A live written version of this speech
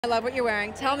I love what you're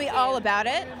wearing. Tell me all about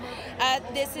it.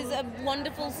 This is a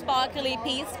wonderful sparkly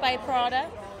piece by Prada,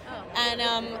 and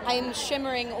I'm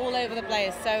shimmering all over the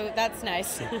place, so that's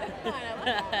nice.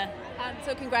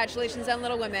 So congratulations on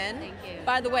Little Women. Thank you.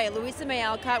 By the way, Louisa May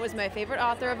Alcott was my favorite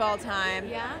author of all time.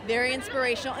 Yeah? Very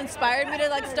inspirational. Inspired me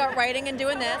to start writing and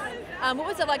doing this. What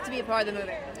was it like to be a part of the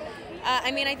movie?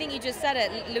 I mean, I think you just said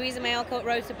it. Louisa May Alcott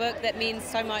wrote a book that means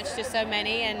so much to so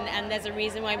many, and there's a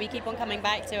reason why we keep on coming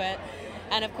back to it.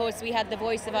 And of course, we had the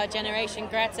voice of our generation,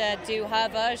 Greta, do her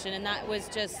version, and that was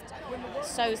just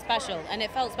so special. And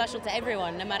it felt special to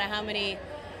everyone, no matter how many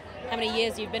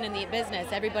years you've been in the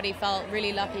business. Everybody felt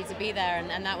really lucky to be there,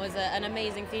 and that was an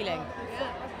amazing feeling.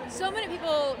 So many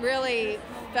people really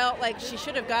felt like she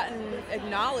should have gotten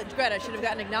acknowledged, Greta should have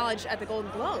gotten acknowledged at the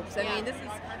Golden Globes. I mean, this is,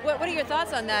 what are your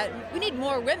thoughts on that? We need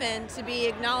more women to be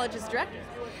acknowledged as directors.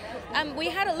 We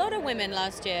had a lot of women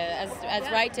last year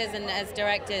as writers and as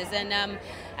directors, and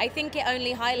I think it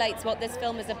only highlights what this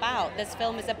film is about. This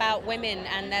film is about women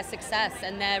and their success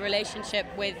and their relationship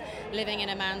with living in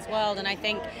a man's world, and I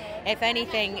think, if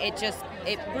anything,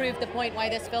 it proved the point why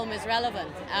this film is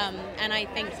relevant. And I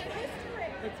think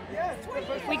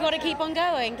we got to keep on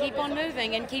going, keep on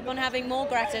moving, and keep on having more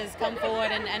Gretas come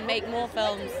forward and make more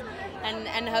films,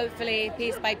 and hopefully,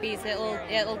 piece by piece,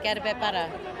 it'll get a bit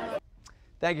better.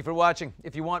 Thank you for watching.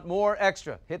 If you want more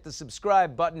extra, hit the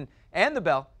subscribe button and the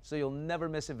bell so you'll never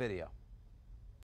miss a video.